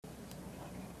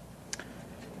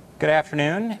Good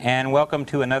afternoon, and welcome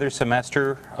to another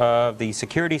semester of the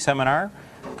Security Seminar,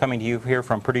 coming to you here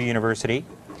from Purdue University.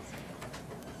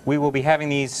 We will be having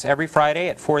these every Friday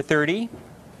at 4:30.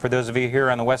 For those of you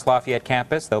here on the West Lafayette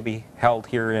campus, they'll be held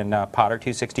here in Potter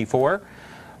 264.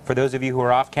 For those of you who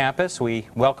are off campus, we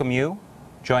welcome you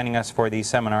joining us for these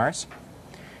seminars.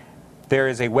 There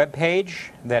is a web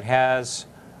page that has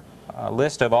a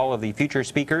list of all of the future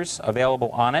speakers available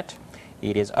on it.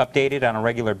 It is updated on a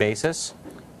regular basis.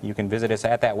 You can visit us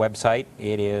at that website.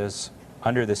 It is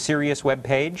under the Sirius web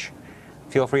page.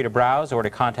 Feel free to browse or to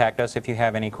contact us if you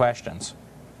have any questions.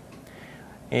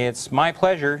 It's my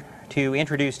pleasure to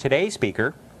introduce today's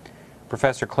speaker,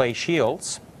 Professor Clay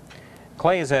Shields.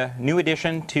 Clay is a new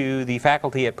addition to the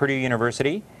faculty at Purdue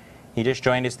University. He just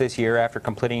joined us this year after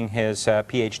completing his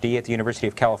PhD at the University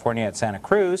of California at Santa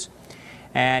Cruz.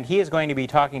 And he is going to be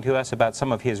talking to us about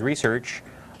some of his research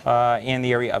in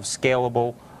the area of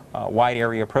scalable wide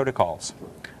area protocols.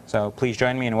 So please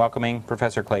join me in welcoming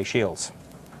Professor Clay Shields.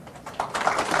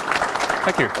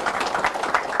 Thank you.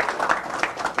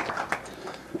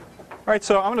 All right,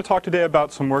 so I'm going to talk today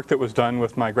about some work that was done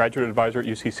with my graduate advisor at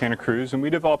UC Santa Cruz, and we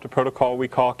developed a protocol we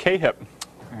call KHIP.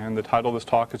 And the title of this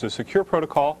talk is a scalable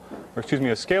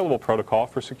protocol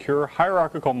for secure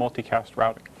hierarchical multicast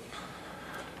routing.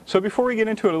 So before we get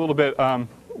into it a little bit,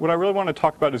 what I really want to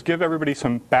talk about is give everybody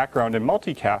some background in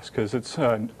multicast, because it's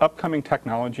an upcoming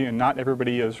technology and not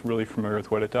everybody is really familiar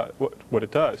with what it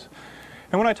does.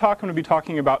 And when I talk, I'm going to be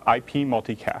talking about IP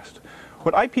multicast.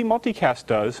 What IP multicast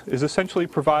does is essentially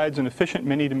provides an efficient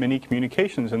many-to-many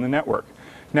communications in the network.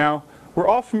 Now, we're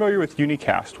all familiar with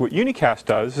unicast. What unicast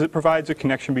does is it provides a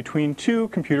connection between two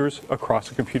computers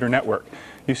across a computer network.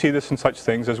 You see this in such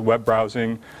things as web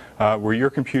browsing, where your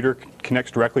computer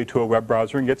connects directly to a web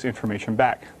browser and gets information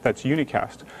back. That's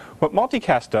unicast. What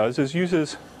multicast does is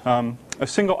uses a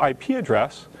single IP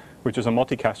address, which is a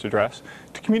multicast address,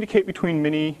 to communicate between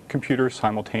many computers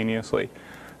simultaneously.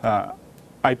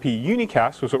 IP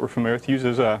unicast, was what we're familiar with,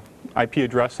 uses an IP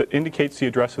address that indicates the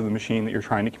address of the machine that you're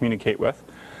trying to communicate with.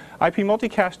 IP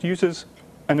multicast uses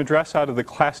an address out of the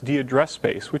Class D address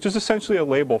space, which is essentially a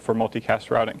label for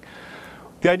multicast routing.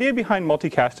 The idea behind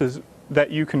multicast is that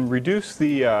you can reduce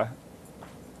the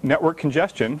network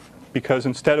congestion, because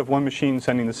instead of one machine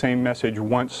sending the same message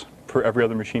once for every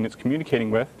other machine it's communicating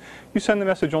with, you send the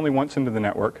message only once into the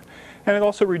network. And it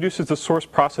also reduces the source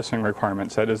processing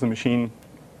requirements. That is, the machine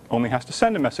only has to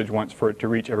send a message once for it to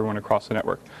reach everyone across the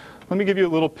network. Let me give you a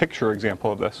little picture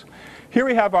example of this. Here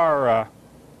we have our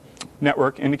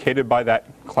network indicated by that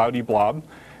cloudy blob.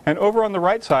 And over on the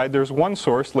right side, there's one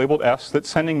source labeled S that's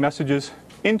sending messages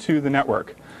into the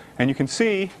network. And you can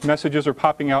see messages are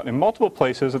popping out in multiple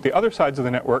places at the other sides of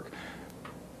the network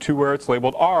to where it's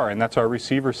labeled R, and that's our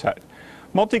receiver set.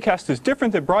 Multicast is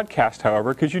different than broadcast,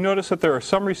 however, because you notice that there are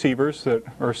some receivers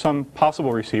or some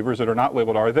possible receivers that are not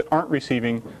labeled R that aren't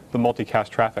receiving the multicast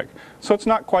traffic. So it's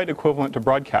not quite equivalent to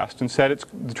broadcast. Instead,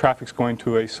 the traffic's going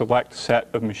to a select set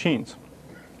of machines.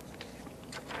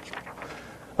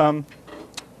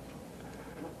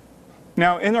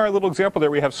 Now, in our little example there,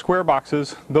 we have square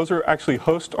boxes. Those are actually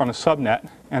hosts on a subnet,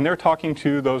 and they're talking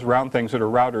to those round things that are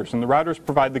routers. And the routers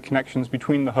provide the connections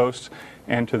between the hosts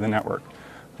and to the network.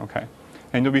 Okay.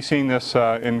 And you'll be seeing this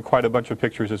in quite a bunch of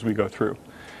pictures as we go through.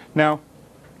 Now,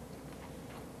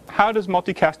 how does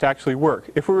multicast actually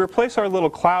work? If we replace our little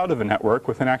cloud of a network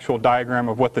with an actual diagram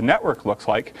of what the network looks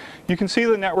like, you can see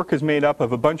the network is made up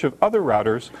of a bunch of other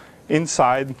routers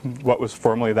inside what was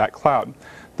formerly that cloud.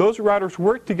 Those routers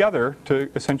work together to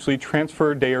essentially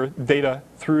transfer data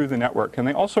through the network, and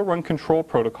they also run control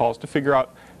protocols to figure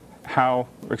out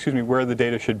where the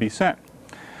data should be sent.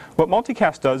 What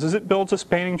multicast does is it builds a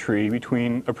spanning tree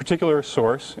between a particular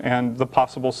source and the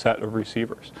possible set of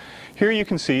receivers. Here you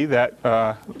can see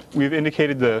that we've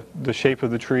indicated the shape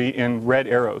of the tree in red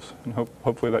arrows, and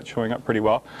hopefully that's showing up pretty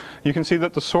well. You can see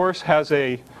that the source has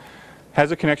a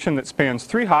connection that spans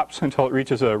 3 hops until it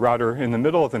reaches a router in the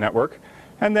middle of the network,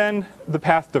 and then the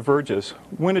path diverges.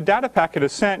 When a data packet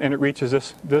is sent and it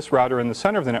reaches this router in the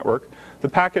center of the network, the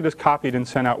packet is copied and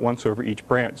sent out once over each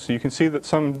branch. So you can see that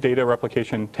some data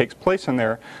replication takes place in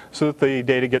there so that the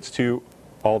data gets to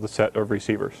all the set of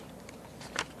receivers.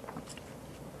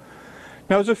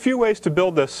 Now, there's a few ways to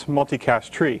build this multicast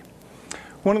tree.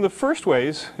 One of the first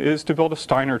ways is to build a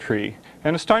Steiner tree.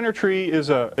 And a Steiner tree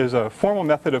is a formal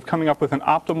method of coming up with an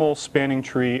optimal spanning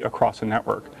tree across a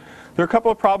network. There are a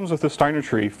couple of problems with the Steiner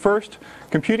tree. First,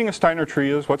 computing a Steiner tree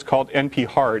is what's called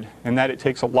NP-hard, in that it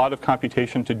takes a lot of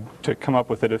computation to come up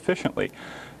with it efficiently.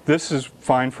 This is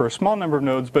fine for a small number of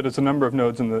nodes, but as the number of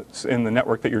nodes in the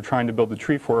network that you're trying to build the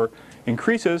tree for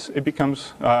increases, it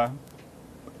becomes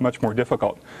much more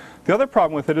difficult. The other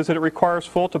problem with it is that it requires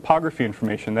full topography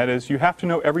information. That is, you have to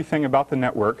know everything about the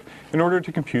network in order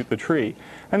to compute the tree.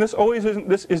 And this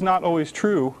is not always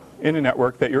true in a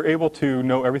network, that you're able to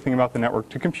know everything about the network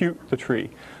to compute the tree.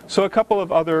 So a couple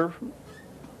of other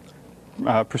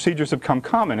procedures have come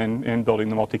common in building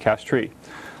the multicast tree.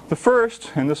 The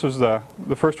first, and this was the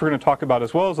first we're going to talk about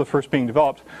as well as the first being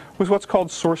developed, was what's called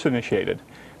source initiated.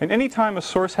 And any time a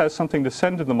source has something to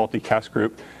send to the multicast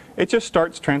group, it just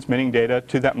starts transmitting data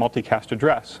to that multicast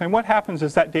address. And what happens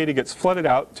is that data gets flooded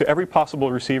out to every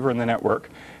possible receiver in the network.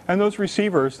 And those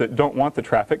receivers that don't want the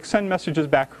traffic send messages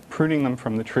back, pruning them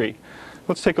from the tree.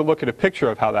 Let's take a look at a picture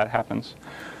of how that happens.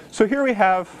 So here we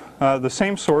have the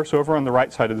same source over on the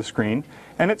right side of the screen,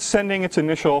 and it's sending its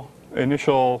initial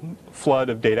flood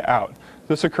of data out.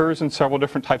 This occurs in several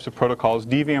different types of protocols.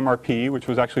 DVMRP, which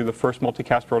was actually the first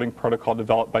multicast routing protocol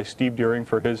developed by Steve Deering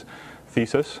for his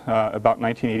thesis about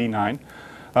 1989.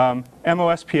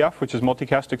 MOSPF, which is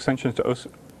multicast extensions to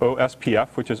OSPF,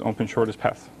 which is Open Shortest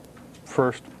Path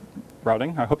First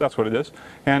routing. I hope that's what it is.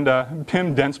 And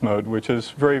PIM dense mode, which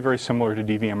is very, very similar to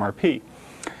DVMRP.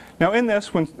 Now in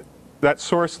this, when that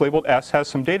source labeled S has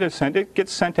some data sent, it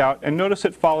gets sent out, and notice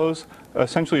it follows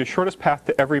essentially a shortest path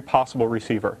to every possible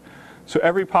receiver. So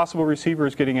every possible receiver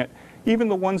is getting it, even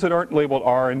the ones that aren't labeled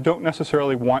R and don't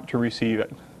necessarily want to receive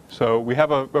it. So we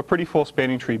have a pretty full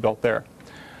spanning tree built there.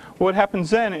 What happens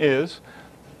then is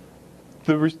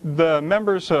the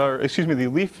members, the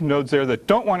leaf nodes there that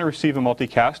don't want to receive a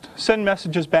multicast send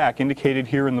messages back, indicated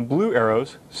here in the blue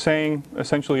arrows, saying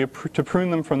essentially to prune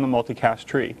them from the multicast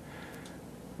tree.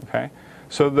 Okay?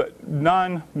 So the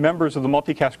non-members of the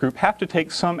multicast group have to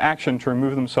take some action to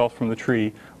remove themselves from the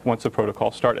tree once the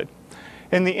protocol started.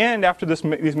 In the end, after these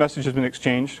messages have been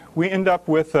exchanged, we end up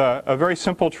with a very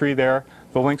simple tree there.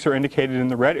 The links are indicated in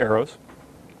the red arrows.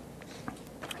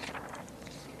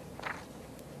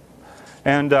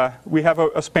 And we have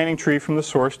a spanning tree from the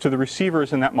source to the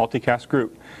receivers in that multicast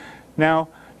group. Now,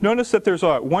 notice that there's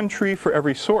one tree for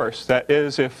every source. That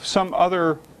is, if some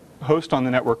other host on the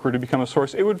network were to become a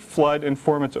source, it would flood and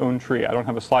form its own tree. I don't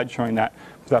have a slide showing that,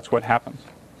 but that's what happens.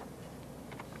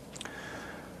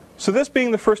 So this being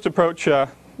the first approach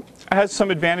has some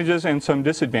advantages and some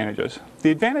disadvantages. The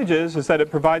advantages is that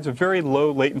it provides a very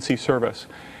low latency service.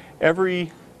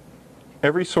 Every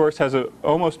source has an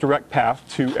almost direct path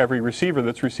to every receiver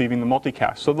that's receiving the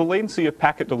multicast. So the latency of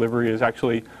packet delivery is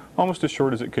actually almost as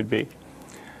short as it could be.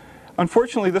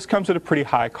 Unfortunately, this comes at a pretty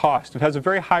high cost. It has a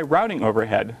very high routing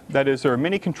overhead. That is, there are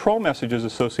many control messages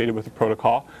associated with the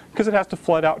protocol because it has to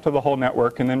flood out to the whole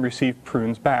network and then receive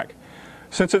prunes back.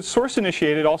 Since it's source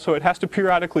initiated, also it has to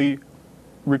periodically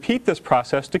repeat this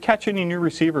process to catch any new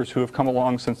receivers who have come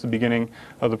along since the beginning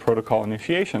of the protocol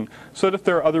initiation. So that if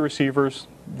there are other receivers,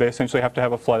 they essentially have to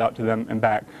have a flood out to them and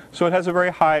back. So it has a very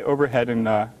high overhead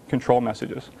in control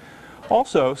messages.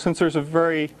 Also, since there's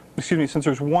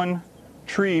one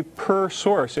tree per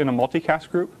source in a multicast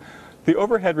group, the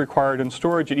overhead required in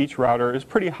storage at each router is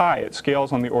pretty high. It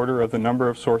scales on the order of the number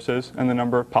of sources and the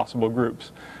number of possible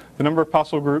groups. The number of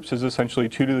possible groups is essentially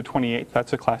 2 to the 28th.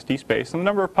 That's a Class D space. And the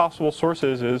number of possible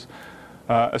sources is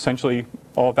essentially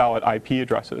all valid IP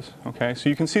addresses. Okay? So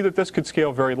you can see that this could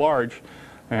scale very large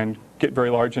and get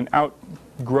very large and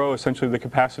outgrow essentially the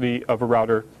capacity of a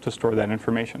router to store that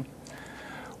information.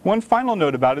 One final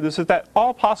note about it is that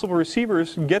all possible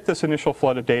receivers get this initial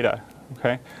flood of data.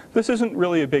 Okay? This isn't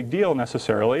really a big deal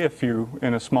necessarily if you're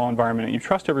in a small environment and you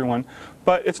trust everyone,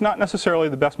 but it's not necessarily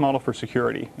the best model for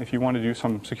security. If you want to do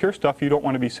some secure stuff, you don't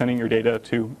want to be sending your data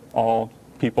to all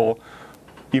people,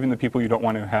 even the people you don't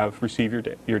want to have receive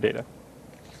your data.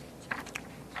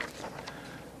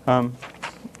 Let's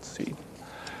see.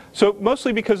 So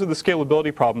mostly because of the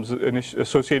scalability problems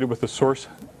associated with the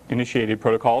source-initiated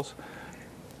protocols,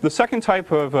 the second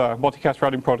type of multicast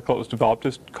routing protocol that was developed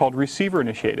is called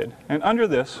receiver-initiated. And under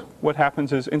this, what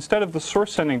happens is instead of the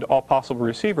source sending to all possible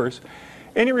receivers,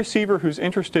 any receiver who's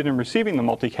interested in receiving the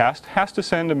multicast has to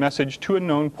send a message to a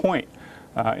known point.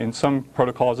 In some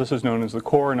protocols, this is known as the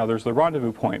core, and others the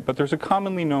rendezvous point. But there's a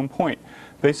commonly known point.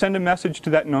 They send a message to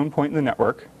that known point in the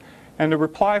network, and a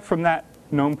reply from that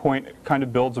known point kind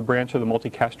of builds a branch of the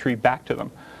multicast tree back to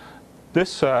them.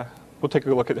 This, we'll take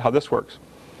a look at how this works.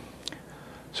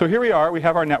 So here we are, we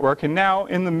have our network, and now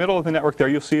in the middle of the network there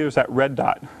you'll see there's that red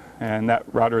dot, and that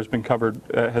router has been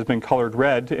colored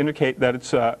red to indicate that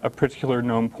it's a particular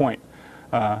known point.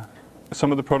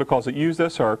 Some of the protocols that use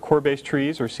this are core-based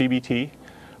trees, or CBT,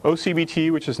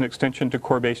 OCBT, which is an extension to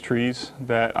core-based trees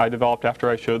that I developed after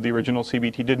I showed the original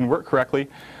CBT didn't work correctly,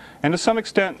 and to some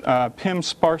extent PIM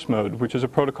sparse mode, which is a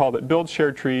protocol that builds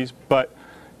shared trees but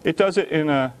it does it in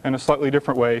a slightly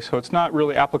different way, so it's not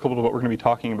really applicable to what we're going to be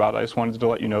talking about. I just wanted to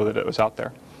let you know that it was out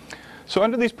there. So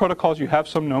under these protocols, you have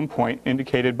some known point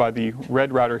indicated by the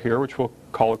red router here, which we'll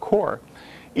call a core.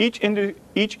 Each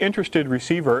interested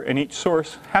receiver and each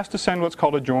source has to send what's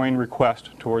called a join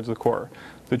request towards the core.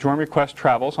 The join request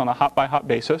travels on a hop-by-hop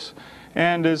basis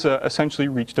and is essentially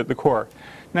reached at the core.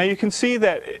 Now you can see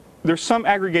that there's some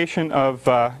aggregation of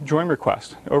join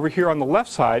requests. Over here on the left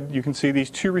side, you can see these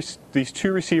two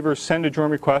receivers send a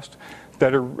join request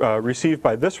that are received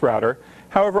by this router.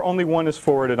 However, only one is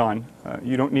forwarded on.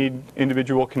 You don't need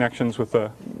individual connections with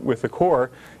the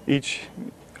core.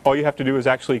 All you have to do is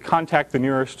actually contact the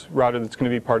nearest router that's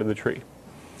going to be part of the tree.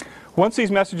 Once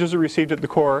these messages are received at the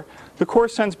core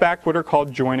sends back what are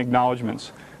called join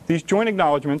acknowledgements. These join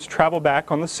acknowledgements travel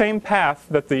back on the same path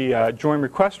that the join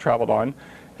request traveled on,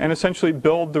 and essentially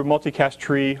build the multicast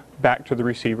tree back to the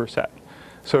receiver set.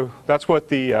 So that's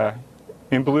what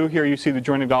in blue here you see the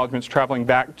join acknowledgements traveling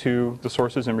back to the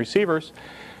sources and receivers.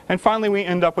 And finally we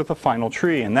end up with a final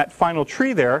tree, and that final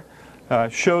tree there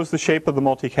shows the shape of the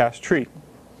multicast tree.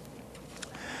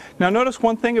 Now notice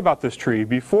one thing about this tree.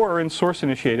 Before, in source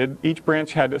initiated, each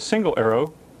branch had a single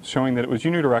arrow showing that it was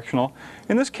unidirectional.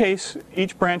 In this case,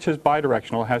 each branch is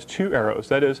bidirectional, has two arrows.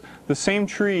 That is, the same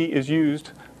tree is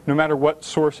used no matter what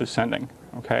source is sending.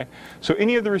 Okay? So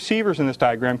any of the receivers in this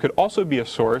diagram could also be a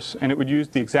source, and it would use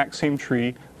the exact same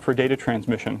tree for data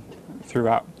transmission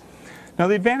throughout. Now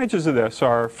the advantages of this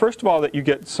are, first of all, that you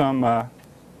get some,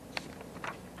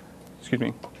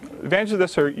 advantages of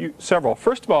this are several.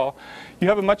 First of all, you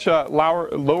have a much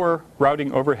lower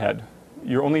routing overhead.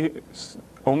 You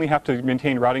only have to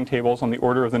maintain routing tables on the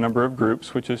order of the number of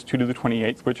groups, which is 2 to the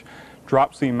 28th, which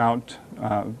drops the amount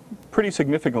pretty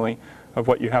significantly of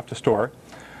what you have to store.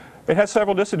 It has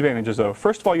several disadvantages though.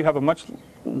 First of all, you have a much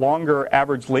longer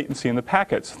average latency in the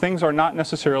packets. Things are not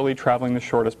necessarily traveling the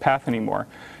shortest path anymore.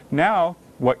 Now,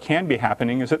 what can be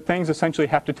happening is that things essentially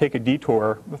have to take a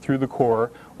detour through the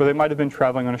core where they might have been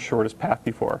traveling on a shortest path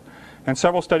before. And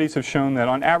several studies have shown that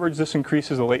on average this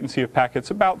increases the latency of packets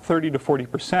about 30 to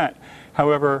 40%.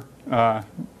 However,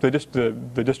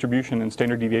 the distribution and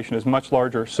standard deviation is much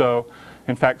larger, so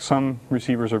in fact some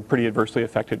receivers are pretty adversely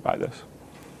affected by this.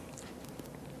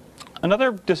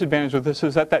 Another disadvantage with this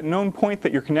is that that known point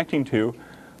that you're connecting to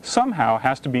somehow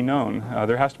has to be known.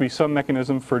 There has to be some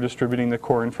mechanism for distributing the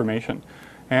core information.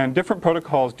 And different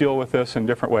protocols deal with this in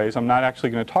different ways. I'm not actually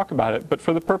going to talk about it, but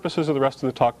for the purposes of the rest of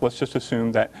the talk, let's just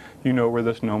assume that you know where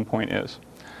this known point is.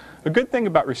 A good thing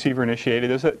about receiver initiated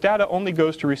is that data only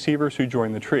goes to receivers who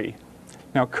join the tree.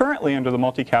 Now currently under the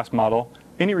multicast model,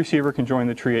 any receiver can join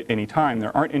the tree at any time.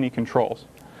 There aren't any controls.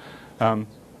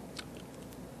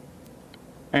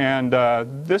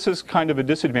 This is kind of a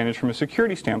disadvantage from a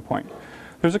security standpoint.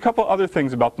 There's a couple other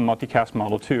things about the multicast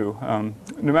model too.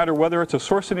 No matter whether it's a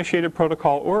source-initiated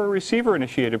protocol or a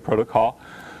receiver-initiated protocol,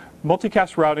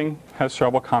 multicast routing has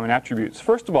several common attributes.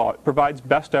 First of all, it provides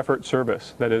best effort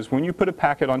service. That is, when you put a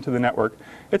packet onto the network,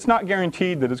 it's not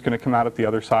guaranteed that it's going to come out at the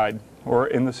other side or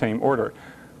in the same order,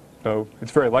 though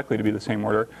it's very likely to be the same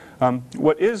order.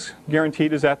 What is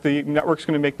guaranteed is that the network's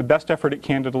going to make the best effort it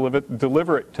can to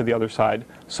deliver it to the other side,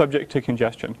 subject to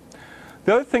congestion.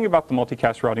 The other thing about the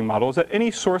multicast routing model is that any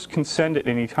source can send at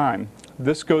any time.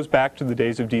 This goes back to the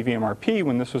days of DVMRP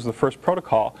when this was the first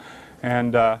protocol.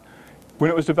 And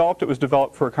when it was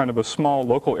developed for a kind of a small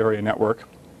local area network.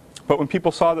 But when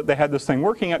people saw that they had this thing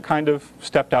working, it kind of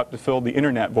stepped out to fill the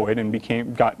internet void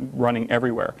and got running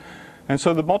everywhere. And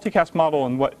so the multicast model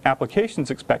and what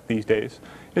applications expect these days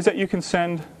is that you can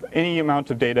send any amount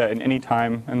of data at any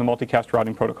time, and the multicast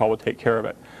routing protocol will take care of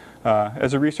it.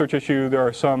 As a research issue, there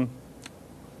are some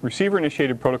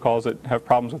receiver-initiated protocols that have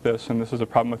problems with this, and this is a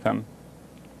problem with them.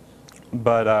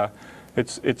 But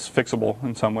it's fixable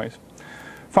in some ways.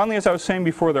 Finally, as I was saying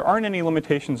before, there aren't any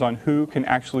limitations on who can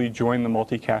actually join the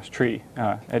multicast tree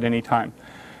at any time.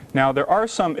 Now, there are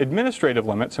some administrative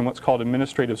limits and what's called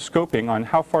administrative scoping on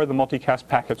how far the multicast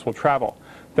packets will travel.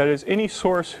 That is, any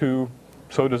source who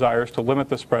so desires to limit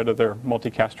the spread of their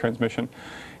multicast transmission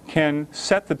can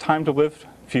set the time to live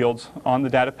fields on the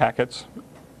data packets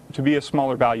to be a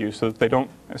smaller value so that they don't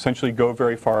essentially go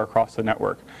very far across the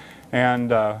network.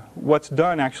 And what's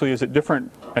done actually is at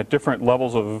different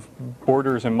levels of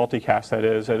borders and multicast, that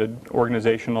is, at an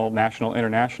organizational, national,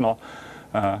 international,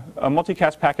 a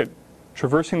multicast packet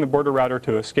traversing the border router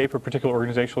to escape a particular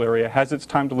organizational area has its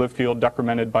time to live field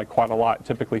decremented by quite a lot,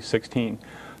 typically 16.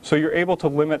 So you're able to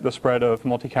limit the spread of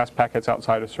multicast packets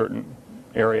outside a certain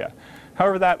area.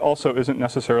 However, that also isn't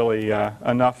necessarily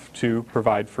enough to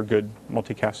provide for good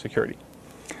multicast security.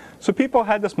 So people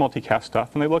had this multicast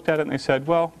stuff, and they looked at it and they said,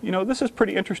 well, you know, this is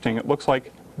pretty interesting. It looks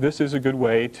like this is a good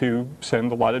way to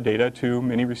send a lot of data to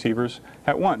many receivers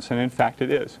at once, and in fact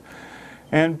it is.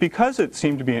 And because it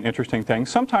seemed to be an interesting thing,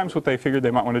 sometimes what they figured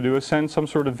they might want to do is send some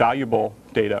sort of valuable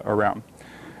data around.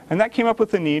 And that came up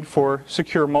with the need for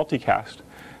secure multicast.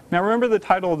 Now remember, the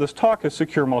title of this talk is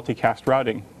Secure Multicast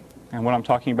Routing. And what I'm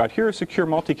talking about here is secure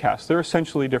multicast. They're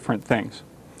essentially different things.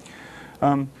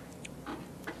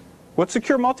 What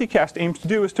secure multicast aims to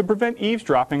do is to prevent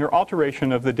eavesdropping or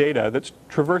alteration of the data that's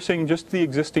traversing just the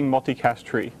existing multicast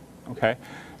tree. Okay?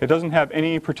 It doesn't have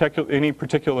any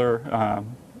particular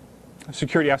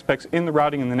security aspects in the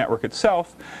routing in the network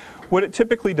itself. What it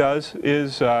typically does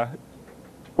is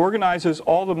organizes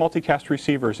all the multicast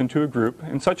receivers into a group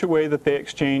in such a way that they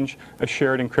exchange a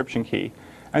shared encryption key.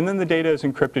 And then the data is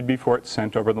encrypted before it's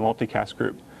sent over the multicast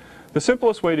group. The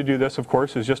simplest way to do this, of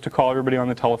course, is just to call everybody on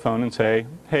the telephone and say,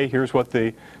 hey, here's what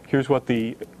the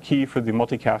key for the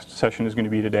multicast session is going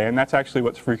to be today. And that's actually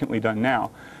what's frequently done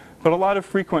now. But a lot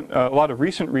of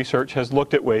recent research has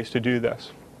looked at ways to do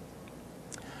this.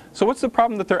 So what's the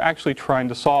problem that they're actually trying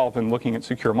to solve in looking at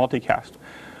secure multicast?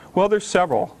 Well, there's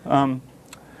several.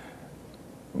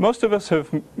 Most of us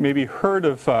have maybe heard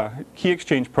of key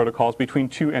exchange protocols between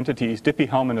two entities.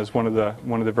 Dippy-Hellman is one of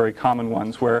the very common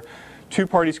ones, where two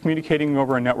parties communicating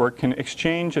over a network can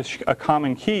exchange a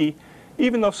common key.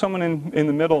 Even though someone in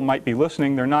the middle might be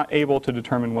listening, they're not able to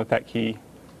determine what that key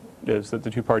is that the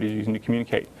two parties are using to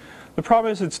communicate. The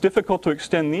problem is it's difficult to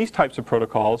extend these types of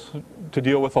protocols to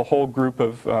deal with a whole group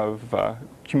of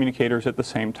communicators at the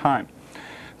same time.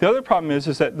 The other problem is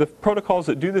that the protocols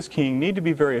that do this keying need to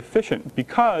be very efficient,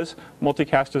 because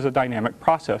multicast is a dynamic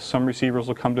process. Some receivers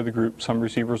will come to the group, some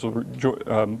receivers will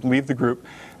leave the group,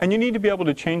 and you need to be able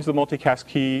to change the multicast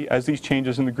key as these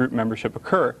changes in the group membership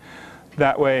occur.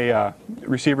 That way,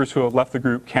 receivers who have left the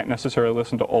group can't necessarily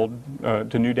listen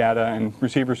to new data, and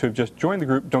receivers who have just joined the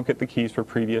group don't get the keys for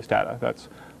previous data. That's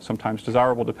sometimes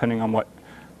desirable depending on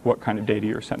what kind of data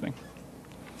you're sending.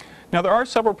 Now, there are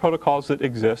several protocols that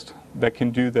exist that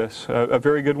can do this. A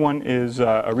very good one is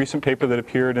a recent paper that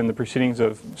appeared in the proceedings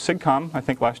of SIGCOMM, I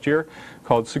think last year,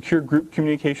 called Secure Group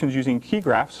Communications Using Key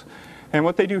Graphs. And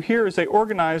what they do here is they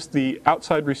organize the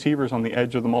outside receivers on the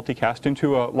edge of the multicast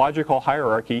into a logical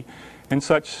hierarchy in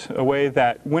such a way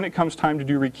that when it comes time to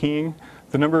do rekeying,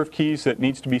 the number of keys that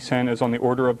needs to be sent is on the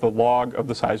order of the log of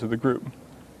the size of the group.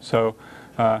 So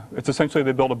it's essentially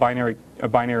they build a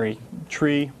binary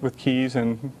tree with keys,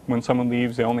 and when someone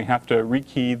leaves, they only have to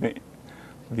rekey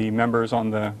the members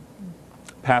on the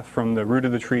path from the root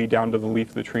of the tree down to the leaf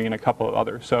of the tree and a couple of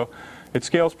others. So it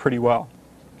scales pretty well.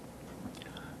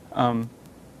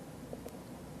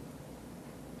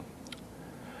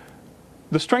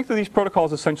 The strength of these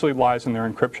protocols essentially lies in their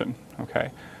encryption. Okay,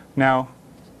 now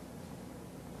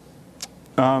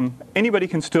anybody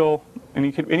can still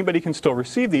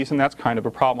receive these, and that's kind of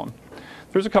a problem.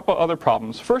 There's a couple other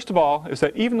problems. First of all is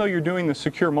that even though you're doing the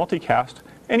secure multicast,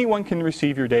 anyone can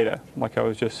receive your data, like I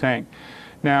was just saying.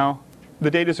 Now,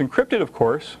 the data is encrypted, of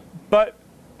course, but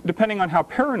depending on how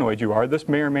paranoid you are, this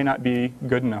may or may not be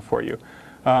good enough for you.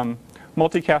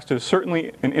 Multicast is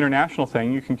certainly an international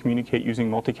thing. You can communicate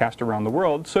using multicast around the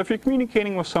world. So if you're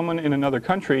communicating with someone in another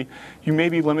country, you may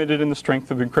be limited in the strength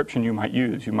of encryption you might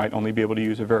use. You might only be able to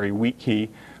use a very weak key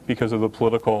because of the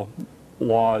political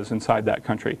laws inside that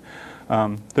country.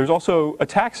 There's also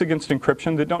attacks against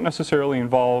encryption that don't necessarily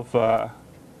involve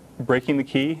breaking the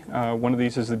key. One of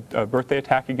these is a birthday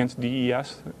attack against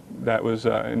DES that was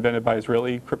invented by an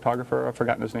Israeli cryptographer. I've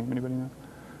forgotten his name. Anybody know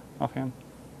offhand?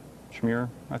 Shamir,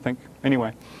 I think.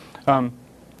 Anyway,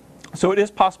 so it is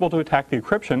possible to attack the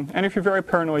encryption, and if you're very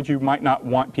paranoid, you might not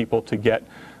want people to get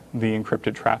the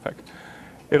encrypted traffic.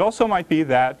 It also might be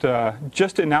that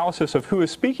just analysis of who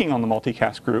is speaking on the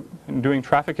multicast group and doing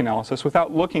traffic analysis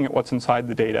without looking at what's inside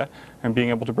the data and being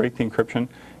able to break the encryption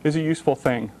is a useful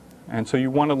thing. And so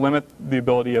you want to limit the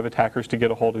ability of attackers to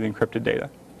get a hold of the encrypted data.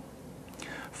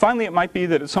 Finally, it might be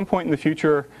that at some point in the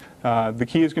future, the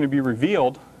key is going to be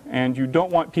revealed, and you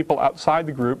don't want people outside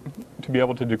the group to be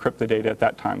able to decrypt the data at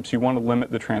that time. So you want to limit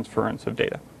the transference of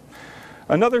data.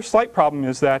 Another slight problem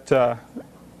is that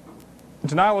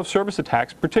denial of service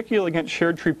attacks, particularly against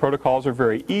shared tree protocols, are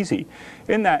very easy.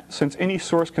 In that, since any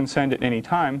source can send at any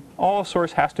time, all a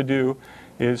source has to do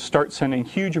is start sending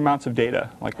huge amounts of data,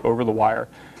 like over the wire,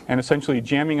 and essentially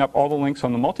jamming up all the links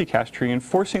on the multicast tree and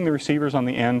forcing the receivers on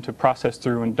the end to process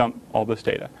through and dump all this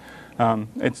data.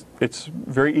 It's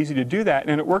very easy to do that,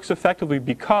 and it works effectively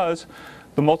because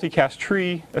the multicast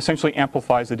tree essentially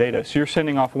amplifies the data. So you're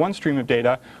sending off one stream of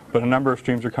data, but a number of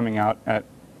streams are coming out at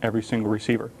every single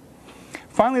receiver.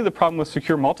 Finally, the problem with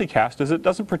secure multicast is it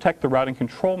doesn't protect the routing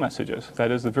control messages.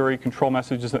 That is, the very control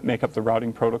messages that make up the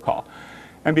routing protocol.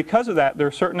 And because of that, there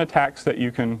are certain attacks that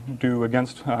you can do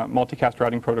against multicast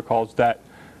routing protocols that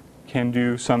can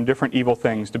do some different evil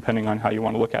things depending on how you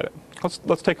want to look at it.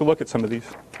 Let's take a look at some of these.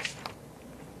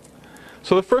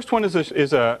 So the first one is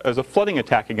a flooding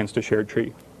attack against a shared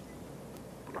tree.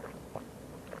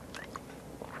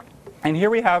 And here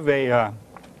we have a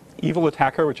evil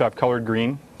attacker, which I've colored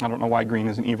green. I don't know why green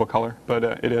is an evil color, but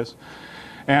it is.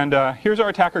 And here's our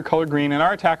attacker colored green, and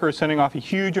our attacker is sending off a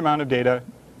huge amount of data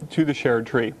to the shared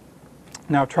tree.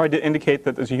 Now, I've tried to indicate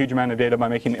that there's a huge amount of data by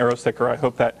making the arrows thicker. I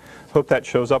hope that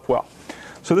shows up well.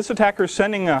 So this attacker is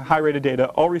sending a high rate of data.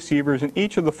 All receivers, and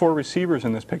each of the 4 receivers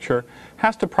in this picture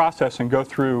has to process and go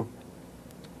through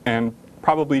and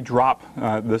probably drop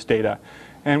this data.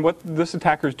 And what this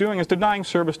attacker is doing is denying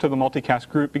service to the multicast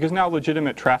group because now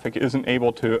legitimate traffic isn't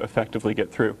able to effectively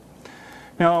get through.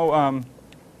 Now,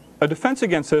 a defense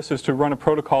against this is to run a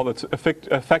protocol that's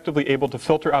effectively able to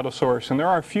filter out a source. And there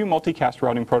are a few multicast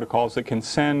routing protocols that can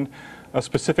send a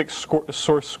specific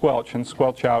source squelch and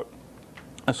squelch out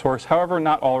a source. However,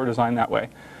 not all are designed that way.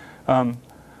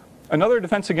 Another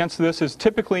defense against this is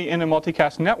typically in a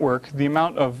multicast network, the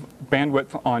amount of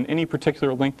bandwidth on any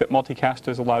particular link that multicast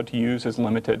is allowed to use is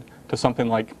limited to something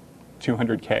like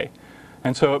 200K.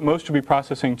 And so at most you'll be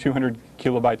processing 200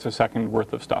 kilobytes a second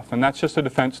worth of stuff. And that's just a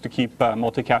defense to keep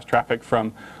multicast traffic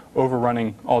from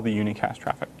overrunning all the unicast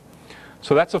traffic.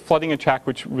 So that's a flooding attack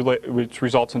which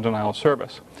results in denial of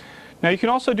service. Now you can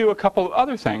also do a couple of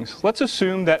other things. Let's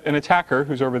assume that an attacker,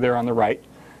 who's over there on the right,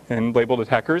 and labeled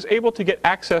attacker, is able to get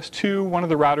access to one of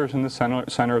the routers in the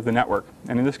center of the network.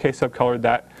 And in this case, I've colored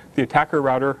that, the attacker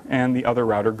router and the other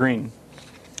router green.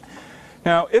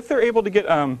 Now, if they're able to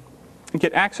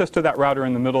get access to that router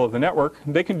in the middle of the network,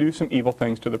 they can do some evil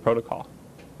things to the protocol,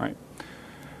 right?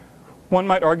 One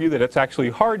might argue that it's actually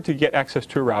hard to get access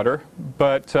to a router,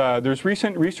 but there's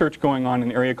recent research going on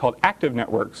in an area called active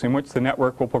networks, in which the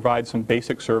network will provide some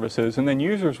basic services, and then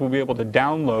users will be able to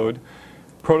download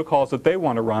protocols that they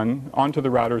want to run onto the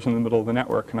routers in the middle of the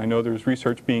network. And I know there's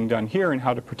research being done here in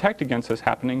how to protect against this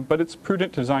happening, but it's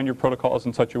prudent to design your protocols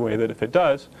in such a way that if it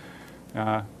does,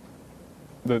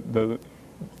 the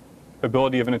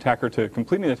ability of an attacker to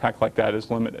complete an attack like that is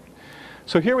limited.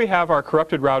 So here we have our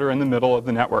corrupted router in the middle of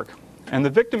the network. And the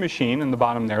victim machine in the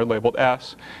bottom there, labeled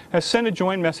S, has sent a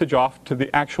join message off to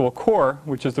the actual core,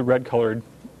 which is the red-colored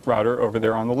router over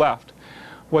there on the left.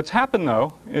 What's happened,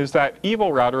 though, is that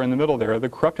evil router in the middle there, the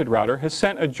corrupted router, has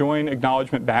sent a join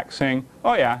acknowledgement back saying,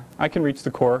 oh yeah, I can reach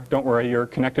the core, don't worry, you're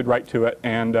connected right to it,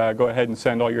 and go ahead and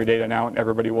send all your data now and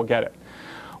everybody will get it.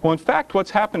 Well, in fact,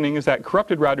 what's happening is that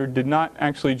corrupted router did not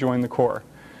actually join the core,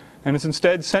 and is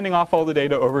instead sending off all the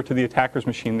data over to the attacker's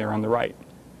machine there on the right.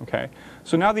 Okay?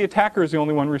 So now the attacker is the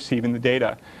only one receiving the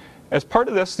data. As part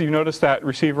of this, you notice that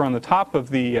receiver on the top of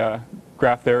the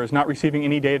graph there is not receiving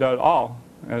any data at all.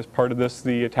 As part of this,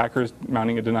 the attacker is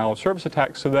mounting a denial of service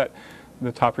attack so that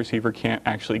the top receiver can't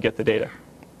actually get the data.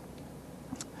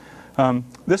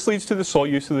 This leads to the sole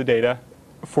use of the data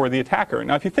for the attacker.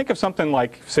 Now, if you think of something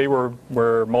like, say we're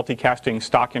multicasting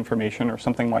stock information or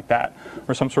something like that,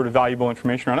 or some sort of valuable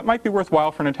information around it, might be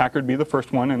worthwhile for an attacker to be the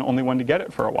first one and only one to get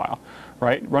it for a while,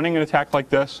 right? Running an attack like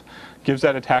this gives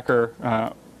that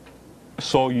attacker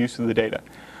sole use of the data.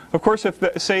 Of course, if,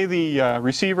 say, the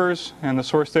receivers and the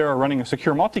source there are running a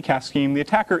secure multicast scheme, the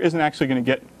attacker isn't actually going to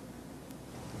get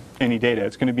any data.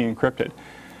 It's going to be encrypted.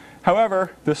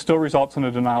 However, this still results in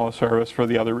a denial of service for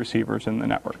the other receivers in the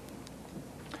network.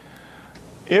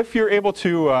 If you're able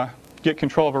to get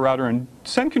control of a router and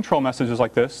send control messages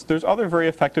like this, there's other very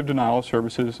effective denial of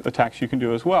services attacks you can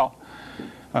do as well.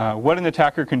 What an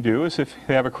attacker can do is, if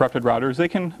they have a corrupted router, is they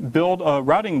can build a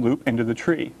routing loop into the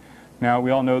tree. Now,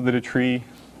 we all know that a tree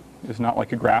is not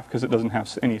like a graph because it doesn't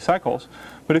have any cycles.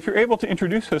 But if you're able to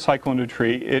introduce a cycle into a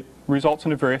tree, it results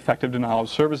in a very effective denial of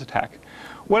service attack.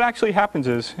 What actually happens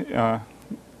is,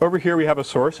 over here we have a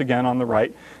source, again on the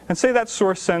right, and say that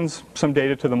source sends some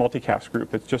data to the multicast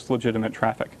group. It's just legitimate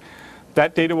traffic.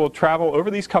 That data will travel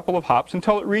over these couple of hops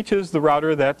until it reaches the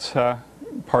router that's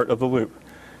part of the loop.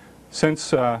 Since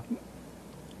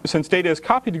data is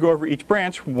copied to go over each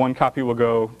branch, one copy will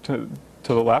go to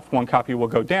the left, one copy will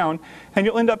go down, and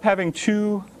you'll end up having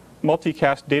 2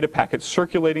 multicast data packets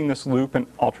circulating this loop in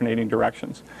alternating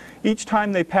directions. Each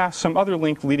time they pass some other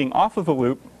link leading off of the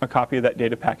loop, a copy of that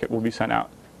data packet will be sent out.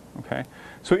 Okay?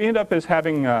 So you end up as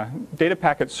having data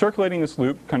packets circulating this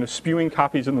loop, kind of spewing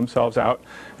copies of themselves out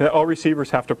that all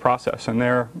receivers have to process, and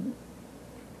they're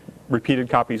repeated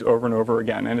copies over and over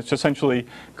again. And it essentially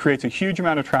creates a huge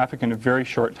amount of traffic in a very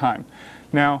short time.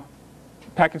 Now,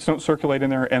 packets don't circulate in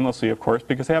there endlessly, of course,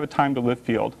 because they have a time to live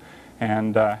field.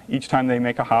 And each time they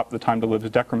make a hop, the time to live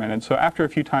is decremented. So after a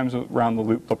few times around the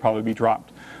loop, they'll probably be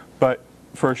dropped. But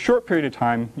for a short period of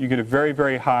time, you get a very,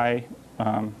 very high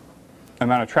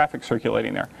amount of traffic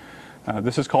circulating there.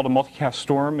 This is called a multicast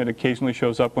storm. It occasionally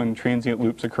shows up when transient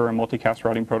loops occur in multicast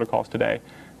routing protocols today,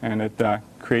 and it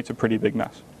creates a pretty big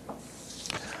mess.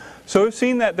 So we've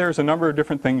seen that there's a number of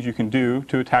different things you can do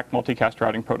to attack multicast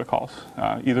routing protocols,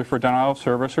 either for denial of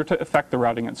service or to affect the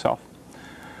routing itself.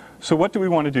 So what do we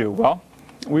want to do? Well,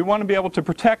 we want to be able to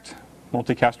protect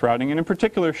multicast routing, and in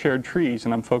particular shared trees,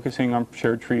 and I'm focusing on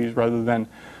shared trees rather than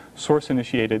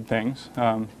source-initiated things.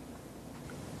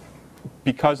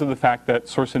 Because of the fact that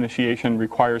source initiation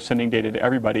requires sending data to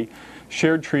everybody,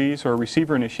 shared trees or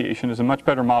receiver initiation is a much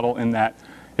better model in that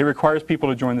it requires people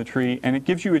to join the tree, and it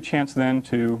gives you a chance then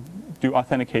to do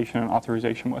authentication and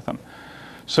authorization with them.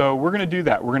 So we're going to do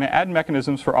that. We're going to add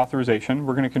mechanisms for authorization.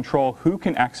 We're going to control who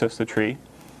can access the tree.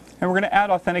 And we're going to add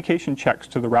authentication checks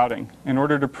to the routing in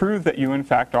order to prove that you, in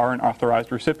fact, are an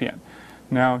authorized recipient.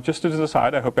 Now, just as an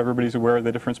aside, I hope everybody's aware of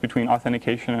the difference between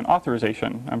authentication and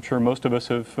authorization. I'm sure most of us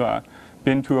have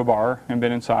been to a bar and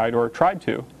been inside or tried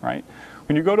to, right?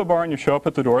 When you go to a bar and you show up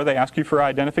at the door, they ask you for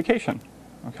identification,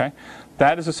 okay?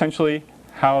 That is essentially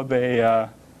how they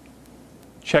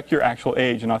check your actual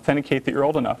age and authenticate that you're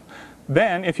old enough.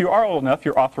 Then, if you are old enough,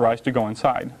 you're authorized to go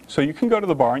inside. So you can go to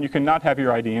the bar and you can not have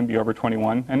your ID and be over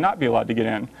 21 and not be allowed to get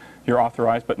in. You're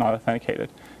authorized but not authenticated.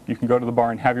 You can go to the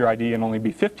bar and have your ID and only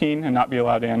be 15 and not be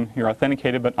allowed in. You're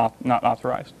authenticated but not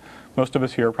authorized. Most of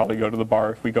us here probably go to the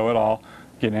bar, if we go at all,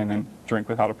 get in and drink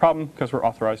without a problem because we're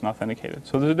authorized and authenticated.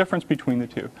 So there's a difference between the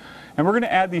two. And we're going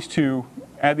to add these two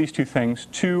things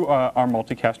to our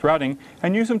multicast routing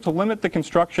and use them to limit the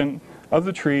construction of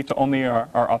the tree to only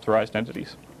our authorized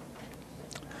entities.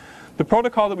 The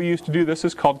protocol that we use to do this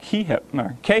is called KHIP,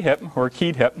 or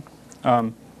keyed HIP.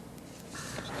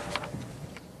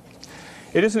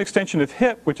 It is an extension of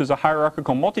HIP, which is a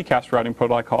hierarchical multicast routing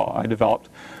protocol I developed.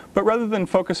 But rather than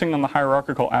focusing on the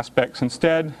hierarchical aspects,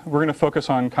 instead, we're going to focus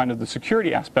on kind of the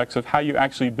security aspects of how you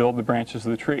actually build the branches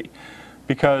of the tree.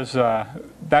 Because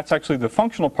that's actually the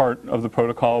functional part of the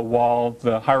protocol, while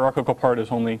the hierarchical part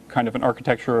is only kind of an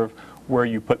architecture of where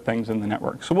you put things in the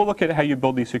network. So we'll look at how you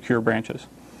build these secure branches.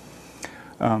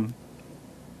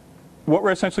 What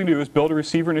we're essentially going to do is build a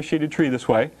receiver-initiated tree this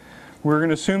way. We're going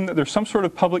to assume that there's some sort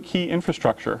of public key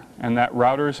infrastructure, and that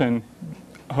routers and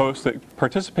hosts that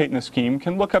participate in this scheme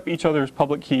can look up each other's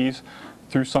public keys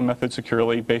through some method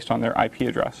securely based on their IP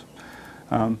address.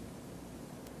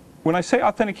 When I say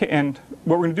authenticate, and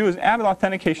what we're going to do is add an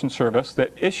authentication service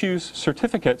that issues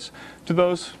certificates to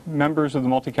those members of the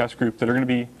multicast group that are going to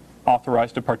be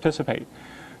authorized to participate.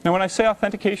 Now, when I say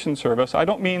authentication service, I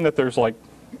don't mean that there's like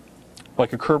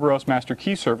a Kerberos master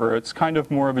key server. It's kind of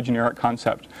more of a generic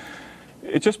concept.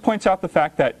 It just points out the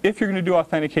fact that if you're going to do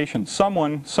authentication,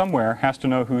 someone somewhere has to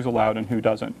know who's allowed and who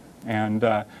doesn't. And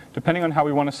depending on how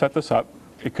we want to set this up,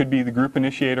 it could be the group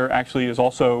initiator actually is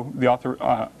also the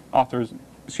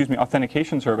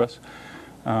authentication service,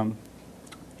 and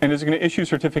is going to issue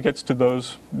certificates to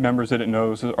those members that it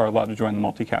knows are allowed to join the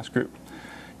multicast group.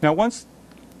 Now, once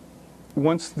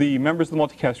the members of the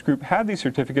multicast group have these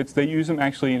certificates, they use them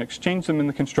actually and exchange them in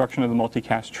the construction of the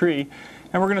multicast tree.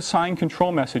 And we're going to sign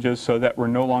control messages so that we're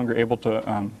no longer able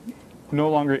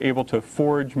to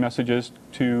forge messages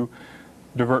to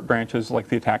divert branches like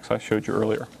the attacks I showed you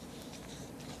earlier.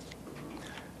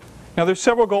 Now, there's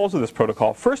several goals of this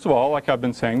protocol. First of all, like I've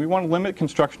been saying, we want to limit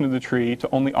construction of the tree to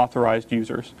only authorized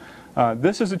users.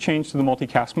 This is a change to the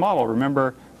multicast model.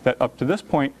 Remember that up to this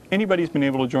point, anybody's been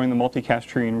able to join the multicast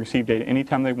tree and receive data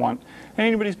anytime they want, and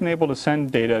anybody's been able to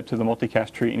send data to the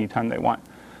multicast tree anytime they want.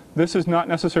 This is not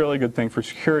necessarily a good thing for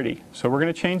security, so we're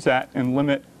going to change that and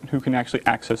limit who can actually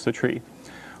access the tree.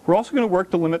 We're also going to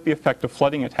work to limit the effect of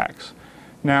flooding attacks.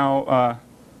 Now,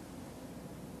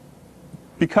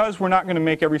 because we're not going to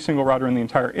make every single router in the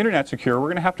entire internet secure, we're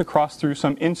going to have to cross through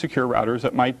some insecure routers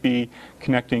that might be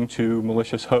connecting to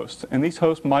malicious hosts. And these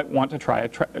hosts might want to try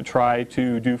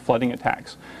to do flooding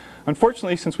attacks.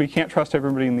 Unfortunately, since we can't trust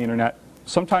everybody in the internet,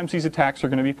 sometimes these attacks are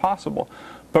going to be possible.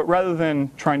 But rather than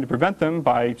trying to prevent them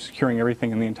by securing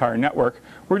everything in the entire network,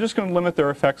 we're just going to limit their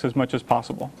effects as much as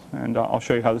possible. And I'll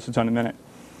show you how this is done in a minute.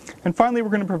 And finally, we're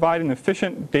going to provide an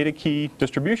efficient data key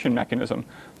distribution mechanism.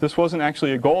 This wasn't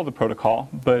actually a goal of the protocol,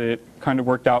 but it kind of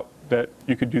worked out that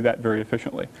you could do that very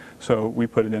efficiently. So we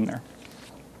put it in there.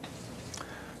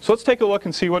 So let's take a look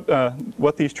and see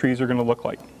what these trees are going to look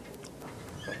like.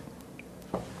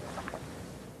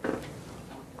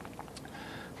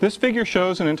 This figure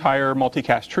shows an entire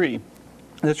multicast tree.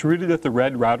 that's rooted at the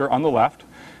red router on the left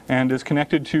and is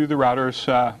connected to the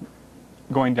routers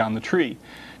going down the tree.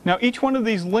 Now each one of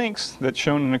these links that's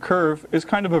shown in a curve is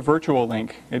kind of a virtual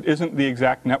link. It isn't the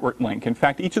exact network link. In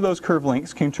fact, each of those curve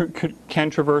links can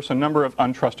traverse a number of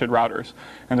untrusted routers.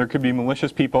 And there could be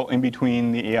malicious people in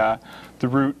between the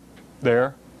root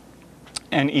there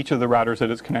and each of the routers that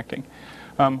it's connecting.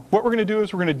 What we're going to do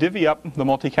is we're going to divvy up the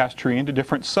multicast tree into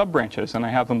different sub-branches. And I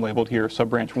have them labeled here,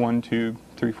 sub-branch 1, 2,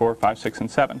 3, 4, 5, 6, and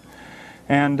 7.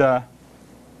 And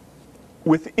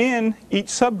within each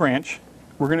sub-branch,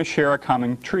 we're going to share a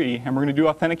common tree, and we're going to do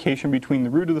authentication between the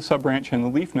root of the sub-branch and the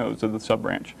leaf nodes of the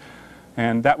sub-branch.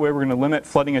 And that way we're going to limit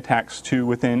flooding attacks to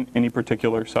within any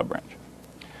particular sub-branch.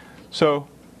 So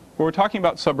when we're talking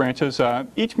about sub-branches,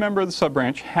 each member of the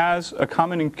sub-branch has a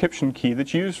common encryption key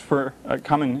that's used for a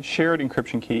common shared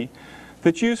encryption key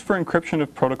that's used for encryption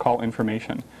of protocol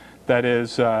information. That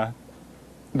is, the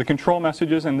control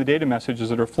messages and the data messages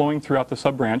that are flowing throughout the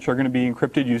sub-branch are going to be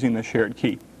encrypted using the shared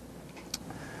key.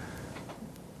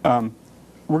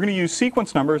 We're going to use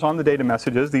sequence numbers on the data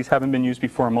messages. These haven't been used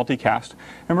before in multicast.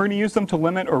 And we're going to use them to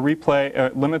limit or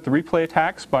limit the replay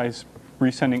attacks by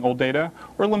resending old data,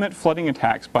 or limit flooding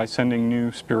attacks by sending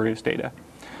new spurious data.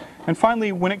 And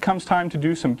finally, when it comes time to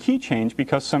do some key change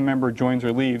because some member joins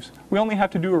or leaves, we only have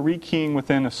to do a rekeying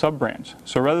within a sub-branch.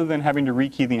 So rather than having to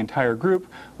rekey the entire group,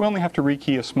 we only have to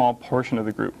rekey a small portion of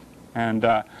the group. And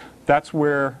that's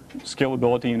where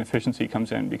scalability and efficiency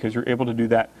comes in, because you're able to do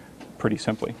that pretty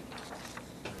simply.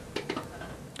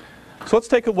 So let's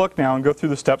take a look now and go through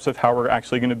the steps of how we're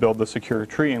actually going to build the secure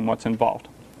tree and what's involved.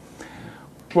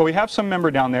 Well, we have some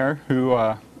member down there who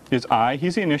is I.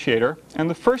 He's the initiator. And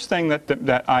the first thing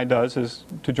that I does is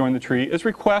to join the tree is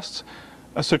requests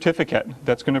a certificate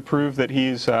that's going to prove that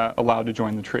he's allowed to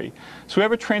join the tree. So we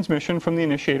have a transmission from the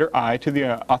initiator I to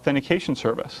the authentication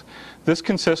service. This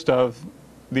consists of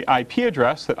the IP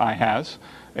address that I has,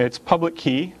 its public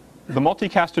key, the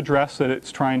multicast address that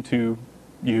it's trying to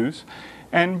use,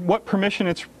 and what permission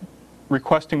it's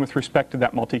requesting with respect to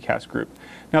that multicast group.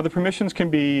 Now the permissions can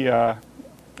be a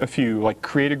few, like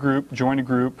create a group, join a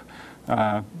group,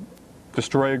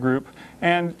 destroy a group,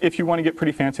 and if you want to get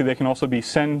pretty fancy, they can also be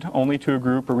send only to a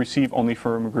group or receive only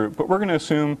from a group. But we're going to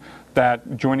assume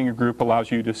that joining a group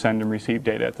allows you to send and receive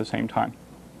data at the same time.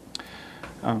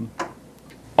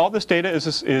 All this data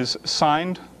is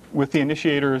signed with the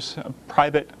initiator's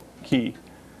private key,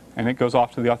 and it goes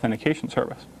off to the authentication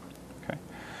service. Okay.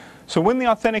 So when the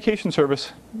authentication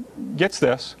service gets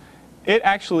this, it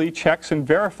actually checks and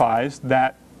verifies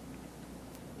that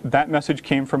that message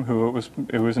came from who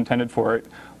it was intended for. It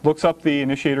looks up the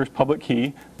initiator's public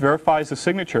key, verifies the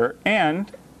signature,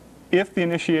 and if the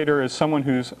initiator is someone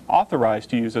who's authorized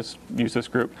to use this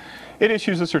group, it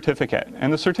issues a certificate.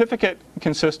 And the certificate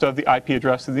consists of the IP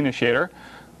address of the initiator,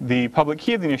 the public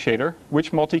key of the initiator,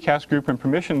 which multicast group and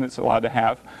permission it's allowed to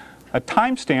have, a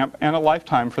timestamp, and a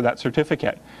lifetime for that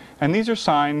certificate. And these are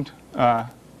signed,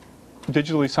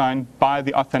 digitally signed by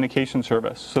the authentication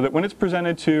service, so that when it's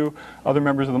presented to other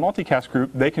members of the multicast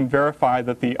group, they can verify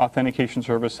that the authentication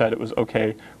service said it was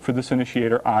okay for this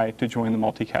initiator I to join the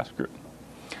multicast group.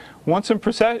 Once in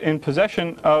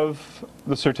possession of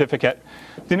the certificate,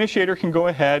 the initiator can go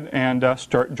ahead and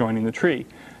start joining the tree.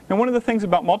 Now, one of the things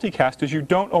about multicast is you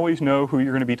don't always know who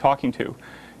you're going to be talking to.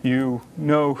 You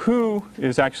know who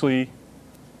is actually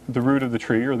the root of the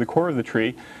tree or the core of the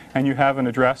tree, and you have an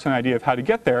address and idea of how to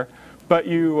get there, but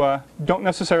you don't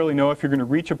necessarily know if you're going to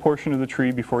reach a portion of the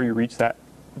tree before you reach that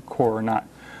core or not.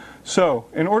 So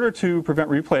in order to prevent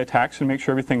replay attacks and make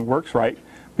sure everything works right,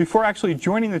 before actually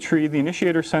joining the tree, the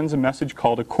initiator sends a message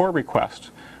called a core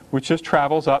request, which just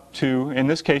travels up to, in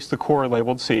this case, the core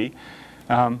labeled C,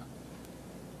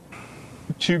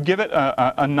 to give it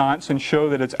a nonce and show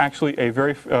that it's actually a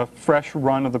very fresh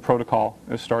run of the protocol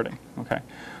is starting. Okay,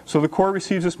 so the core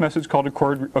receives this message called a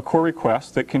core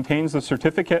request that contains the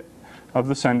certificate of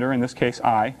the sender, in this case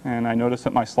I, and I notice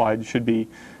that my slide should be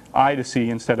I to C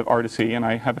instead of R to C, and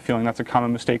I have a feeling that's a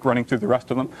common mistake running through the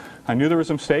rest of them. I knew there was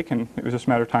a mistake, and it was just a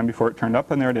matter of time before it turned up,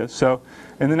 and there it is. So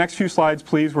in the next few slides,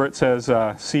 please, where it says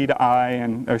C to I,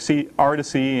 and or R to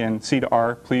C and C to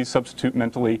R, please substitute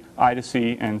mentally I to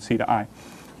C and C to I.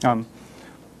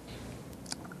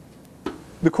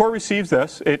 The core receives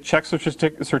this. It checks the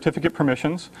certificate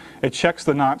permissions. It checks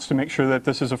the nonce to make sure that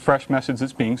this is a fresh message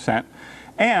that's being sent,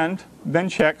 and then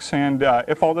checks, and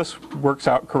if all this works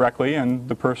out correctly and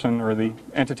the person or the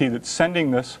entity that's sending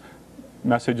this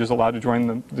message is allowed to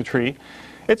join the tree,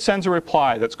 it sends a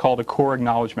reply that's called a core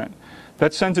acknowledgement.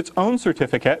 That sends its own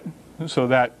certificate so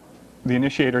that the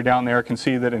initiator down there can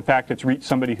see that in fact it's reached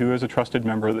somebody who is a trusted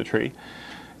member of the tree.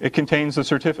 It contains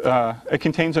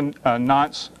a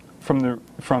nonce from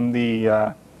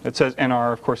the it says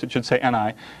NR, of course it should say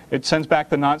NI. It sends back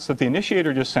the nonce that the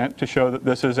initiator just sent to show that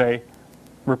this is a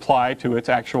reply to its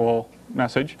actual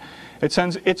message. It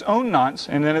sends its own nonce,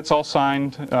 and then it's all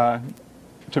signed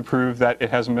to prove that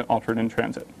it hasn't been altered in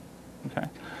transit. Okay.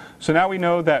 So now we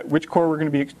know that which core we're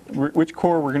going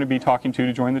to be talking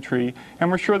to join the tree, and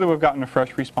we're sure that we've gotten a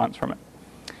fresh response from it.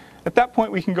 At that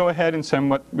point, we can go ahead and send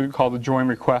what we call the join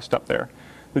request up there.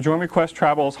 The join request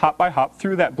travels hop by hop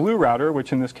through that blue router,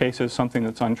 which in this case is something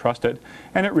that's untrusted,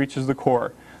 and it reaches the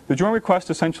core. The join request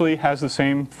essentially has the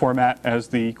same format as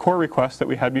the core request that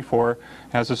we had before. It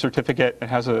has a certificate, it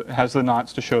has the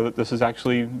nonce to show that this is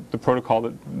actually the protocol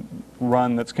that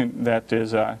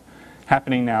is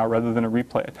happening now rather than a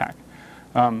replay attack.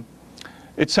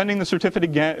 It's sending the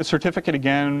certificate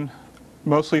again,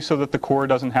 mostly so that the core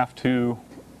doesn't have to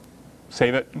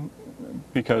save it,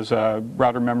 because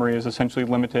router memory is essentially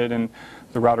limited, and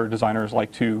the router designers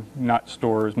like to not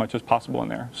store as much as possible in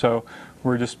there. So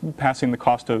we're just passing the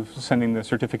cost of sending the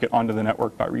certificate onto the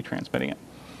network by retransmitting it.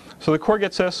 So the core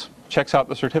gets this, checks out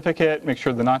the certificate, makes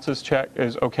sure the nonce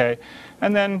is okay,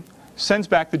 and then sends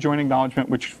back the join acknowledgement,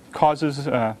 which causes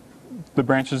the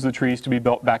branches of the trees to be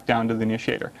built back down to the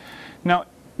initiator. Now,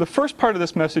 the first part of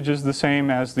this message is the same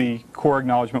as the core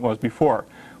acknowledgement was before.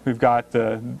 We've got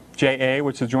the JA,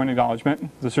 which is join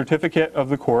acknowledgement, the certificate of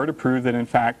the core to prove that in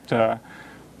fact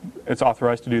it's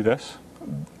authorized to do this,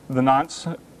 the nonce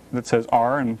that says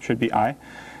R and should be I,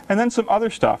 and then some other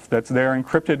stuff that's there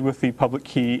encrypted with the public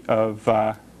key of,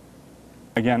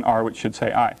 again, R, which should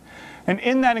say I. And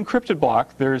in that encrypted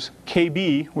block, there's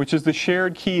KB, which is the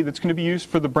shared key that's going to be used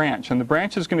for the branch. And the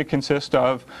branch is going to consist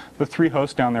of the three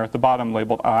hosts down there at the bottom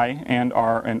labeled I and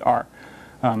R and R.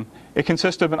 It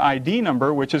consists of an ID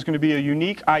number, which is going to be a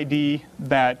unique ID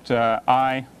that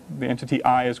the entity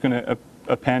I, is going to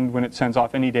append when it sends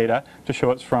off any data to show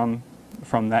it's from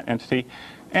that entity,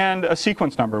 and a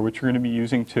sequence number, which we're going to be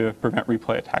using to prevent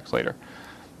replay attacks later.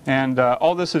 And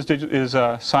all this is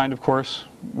signed, of course,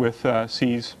 with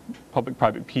C's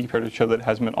public-private key pair to show that it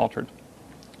hasn't been altered.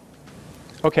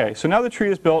 Okay, so now the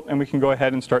tree is built, and we can go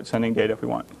ahead and start sending data if we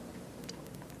want.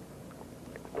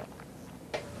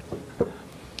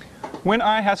 When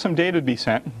I has some data to be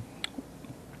sent,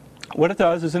 what it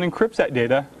does is it encrypts that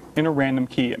data in a random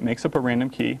key. It makes up a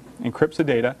random key, encrypts the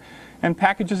data, and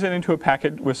packages it into a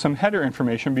packet with some header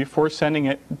information before sending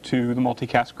it to the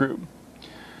multicast group.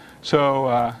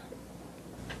 So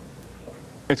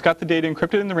it's got the data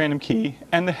encrypted in the random key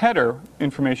and the header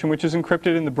information, which is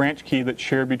encrypted in the branch key that's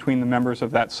shared between the members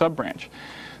of that sub-branch.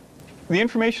 The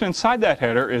information inside that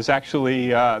header is actually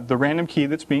the random key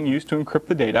that's being used to encrypt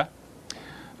the data,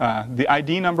 the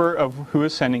ID number of who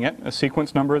is sending it, a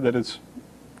sequence number that is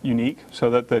unique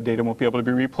so that the data won't be able to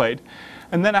be replayed,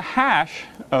 and then a hash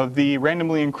of the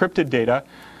randomly encrypted data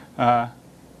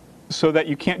so that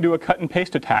you can't do a cut and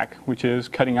paste attack, which is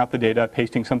cutting out the data,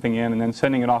 pasting something in, and then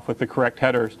sending it off with the correct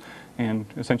headers, and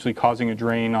essentially causing a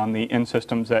drain on the end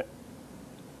systems that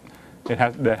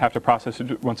have to process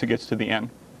it once it gets to the end.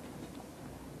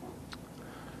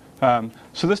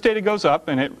 So this data goes up,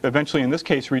 and it eventually, in this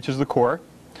case, reaches the core.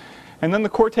 And then the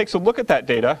core takes a look at that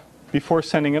data before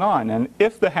sending it on. And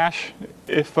if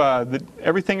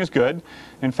everything is good,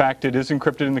 in fact, it is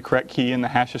encrypted in the correct key and the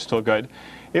hash is still good,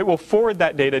 it will forward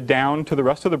that data down to the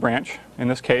rest of the branch, in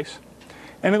this case,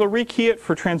 and it'll rekey it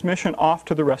for transmission off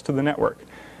to the rest of the network.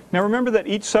 Now remember that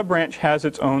each sub-branch has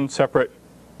its own separate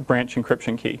branch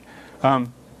encryption key.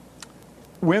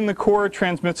 When the core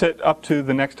transmits it up to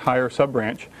the next higher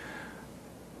sub-branch,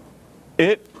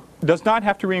 it does not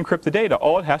have to re-encrypt the data.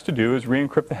 All it has to do is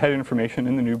re-encrypt the header information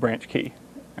in the new branch key.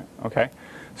 Okay,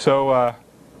 so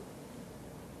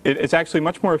it's actually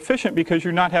much more efficient because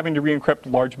you're not having to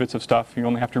re-encrypt large bits of stuff. You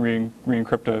only have to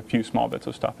re-encrypt a few small bits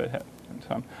of stuff.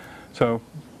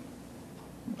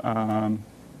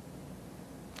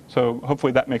 So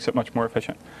hopefully that makes it much more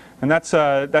efficient. And that's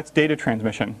data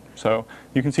transmission. So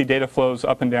you can see data flows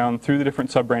up and down through the different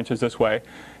sub-branches this way.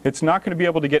 It's not going to be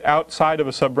able to get outside of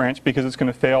a sub-branch because it's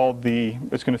going to fail the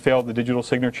digital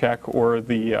signature check or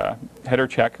the header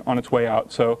check on its way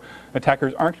out. So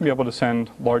attackers aren't going to be able to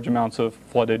send large amounts of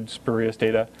flooded, spurious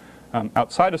data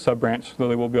outside a sub-branch, though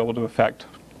they will be able to affect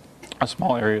a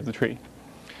small area of the tree.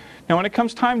 Now when it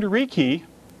comes time to rekey,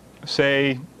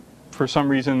 say for some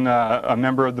reason a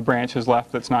member of the branch has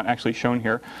left that's not actually shown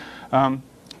here,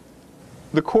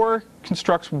 the core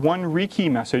constructs one rekey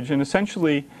message and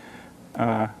essentially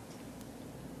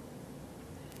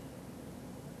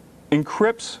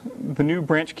encrypts the new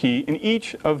branch key in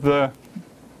each of the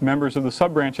members of the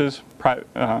sub-branches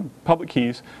public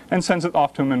keys and sends it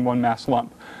off to them in one mass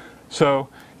lump. So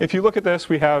if you look at this,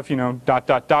 we have, dot,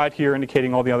 dot, dot here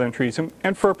indicating all the other entries.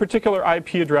 And for a particular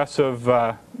IP address of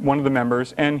one of the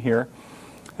members, N here,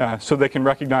 so they can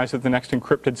recognize that the next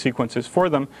encrypted sequence is for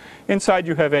them, inside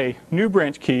you have a new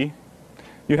branch key.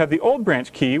 You have the old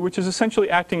branch key, which is essentially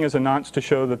acting as a nonce to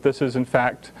show that this is, in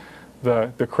fact,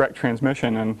 the correct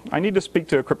transmission. And I need to speak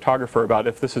to a cryptographer about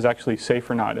if this is actually safe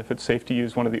or not, if it's safe to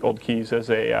use one of the old keys as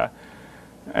a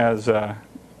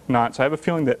nonce. I have a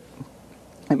feeling that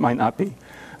it might not be.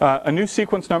 A new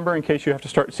sequence number in case you have to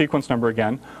start sequence number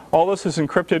again. All this is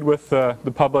encrypted with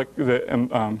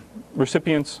the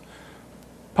recipient's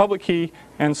public key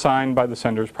and signed by the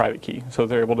sender's private key, so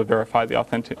they're able to verify the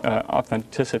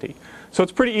authenticity. So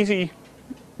it's pretty easy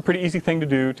thing to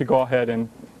do to go ahead and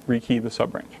rekey the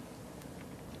sub-branch.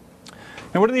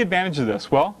 Now, what are the advantages of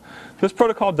this? Well, this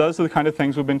protocol does the kind of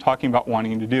things we've been talking about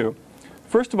wanting to do.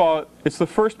 First of all, it's the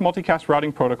first multicast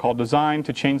routing protocol designed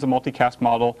to change the multicast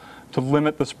model to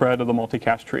limit the spread of the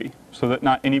multicast tree so that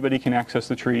not anybody can access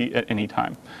the tree at any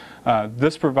time.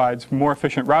 This provides more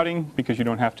efficient routing because you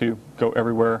don't have to go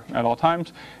everywhere at all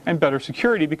times, and better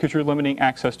security because you're limiting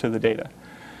access to the data.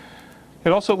 It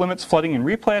also limits flooding and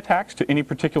replay attacks to any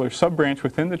particular sub-branch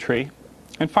within the tree.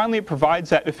 And finally, it provides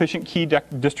that efficient key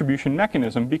distribution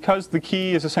mechanism. Because the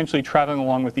key is essentially traveling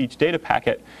along with each data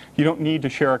packet, you don't need to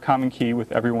share a common key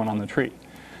with everyone on the tree.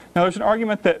 Now, there's an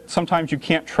argument that sometimes you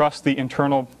can't trust the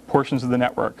internal portions of the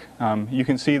network. You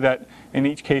can see that in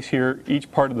each case here,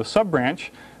 each part of the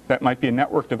sub-branch that might be a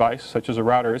network device, such as a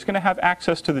router, is going to have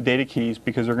access to the data keys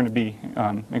because they're going to be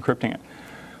encrypting it.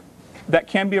 That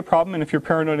can be a problem, and if you're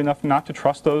paranoid enough not to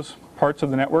trust those parts of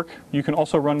the network, you can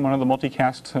also run one of the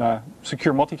multicast,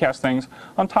 secure multicast things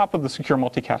on top of the secure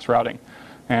multicast routing.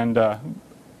 And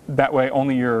that way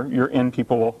only your end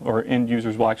people or end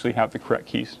users will actually have the correct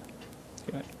keys.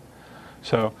 Okay.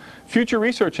 So future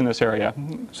research in this area.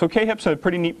 So KHIP's a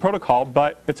pretty neat protocol,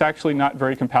 but it's actually not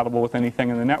very compatible with anything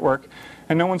in the network.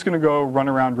 And no one's going to go run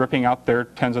around ripping out their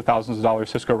tens of thousands of dollars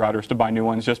Cisco routers to buy new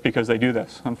ones just because they do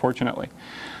this, unfortunately.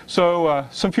 So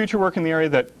some future work in the area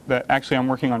that actually I'm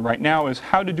working on right now is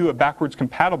how to do a backwards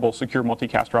compatible secure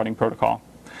multicast routing protocol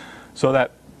so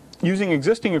that using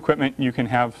existing equipment you can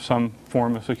have some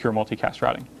form of secure multicast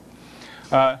routing.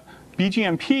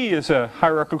 BGMP is a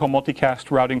hierarchical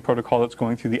multicast routing protocol that's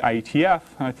going through the IETF.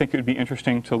 And I think it would be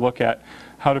interesting to look at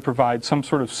how to provide some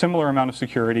sort of similar amount of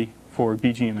security for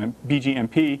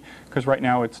BGMP, because right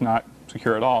now it's not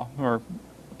secure at all, or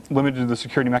limited to the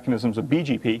security mechanisms of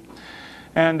BGP.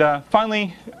 And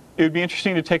finally, it would be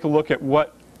interesting to take a look at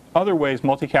what other ways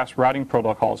multicast routing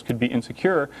protocols could be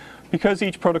insecure, because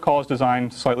each protocol is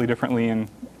designed slightly differently and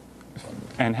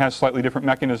has slightly different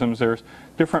mechanisms. There's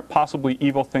different possibly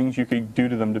evil things you could do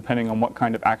to them depending on what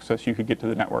kind of access you could get to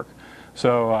the network.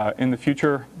 So in the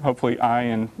future, hopefully I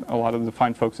and a lot of the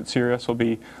fine folks at Sirius will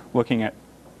be looking at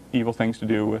evil things to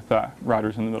do with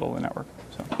routers in the middle of the network.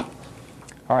 So,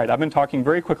 all right, I've been talking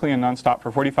very quickly and nonstop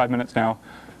for 45 minutes now.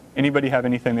 Anybody have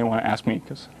anything they want to ask me?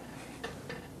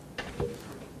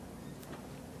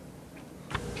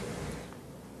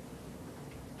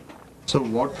 So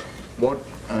what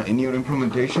in your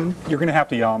implementation? You're going to have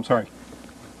to yell, I'm sorry.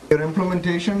 Your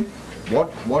implementation,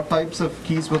 what types of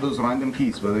keys were those random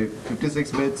keys? Were they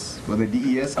 56 bits? Were they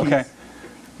DES keys? Okay.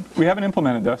 We haven't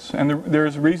implemented this, and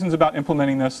there's reasons about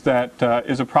implementing this that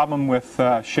is a problem with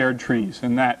shared trees,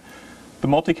 in that the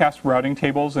multicast routing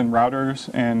tables and routers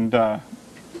and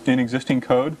in existing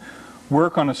code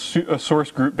work on a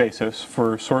source group basis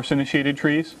for source-initiated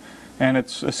trees, and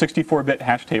it's a 64-bit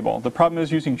hash table. The problem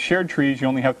is using shared trees, you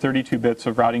only have 32 bits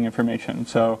of routing information,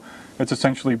 so it's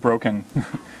essentially broken.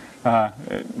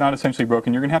 Not essentially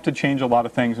broken. You're going to have to change a lot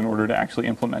of things in order to actually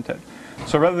implement it.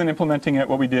 So rather than implementing it,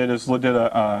 what we did is did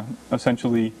a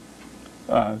essentially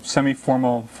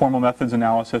semi-formal formal methods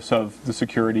analysis of the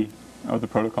security of the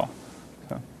protocol.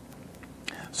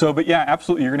 So, but yeah,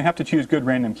 absolutely, you're going to have to choose good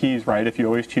random keys, right? If you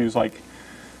always choose like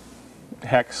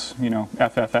hex,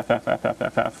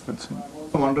 FFFFFFFF.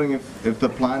 I'm wondering if the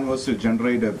plan was to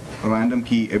generate a random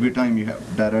key every time you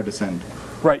have data to send.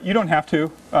 Right, you don't have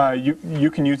to.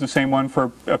 You can use the same one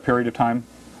for a period of time.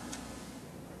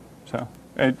 So,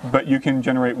 but you can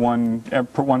generate one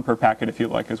per packet if you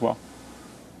like as well.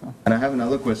 So. And I have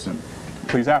another question.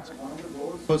 Please ask.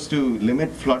 Supposed to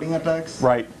limit flooding attacks?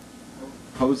 Right.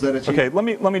 How is that achieved? Okay,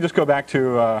 let me just go back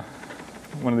to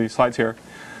one of these slides here.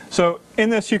 So in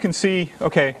this you can see,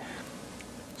 okay,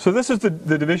 so this is the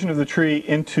division of the tree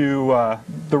into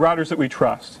the routers that we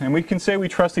trust. And we can say we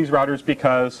trust these routers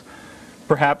because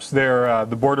perhaps they're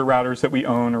the border routers that we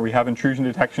own, or we have intrusion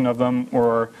detection of them,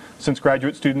 or since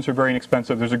graduate students are very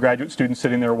inexpensive, there's a graduate student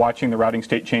sitting there watching the routing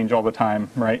state change all the time,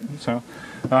 right?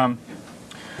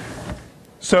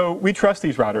 So we trust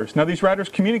these routers. Now these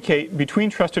routers communicate between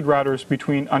trusted routers,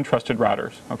 between untrusted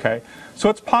routers, okay? So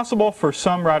it's possible for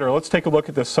some router, let's take a look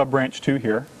at this sub-branch 2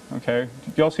 here, okay?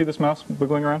 Do you all see this mouse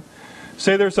wiggling around?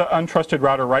 Say there's an untrusted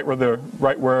router right where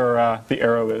the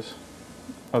arrow is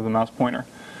of the mouse pointer.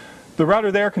 The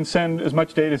router there can send as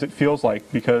much data as it feels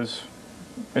like because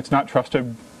it's not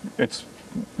trusted, it's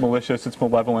malicious, it's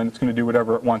malevolent, it's going to do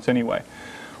whatever it wants anyway.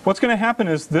 What's going to happen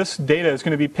is this data is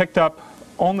going to be picked up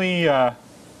only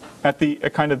at the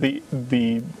kind of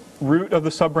the root of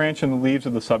the sub-branch and the leaves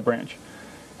of the sub-branch.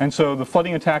 And so the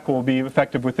flooding attack will be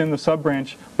effective within the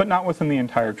sub-branch, but not within the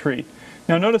entire tree.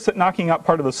 Now notice that knocking out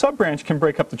part of the sub-branch can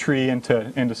break up the tree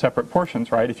into separate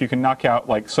portions, right? If you can knock out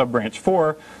like sub-branch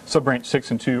 4, sub-branch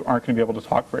 6 and 2 aren't going to be able to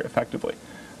talk very effectively.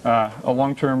 A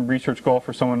long-term research goal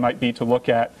for someone might be to look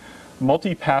at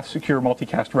multi-path secure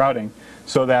multicast routing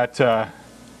so that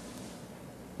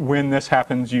when this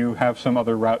happens, you have some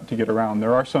other route to get around.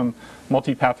 There are some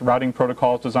multi-path routing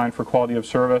protocols designed for quality of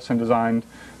service and designed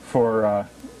for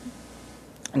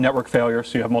network failure,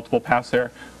 so you have multiple paths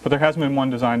there. But there hasn't been one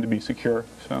designed to be secure.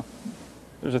 So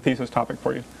there's a thesis topic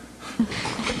for you.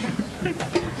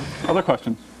 Other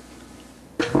questions?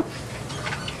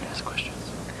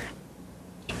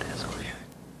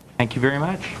 Thank you very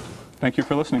much. Thank you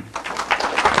for listening.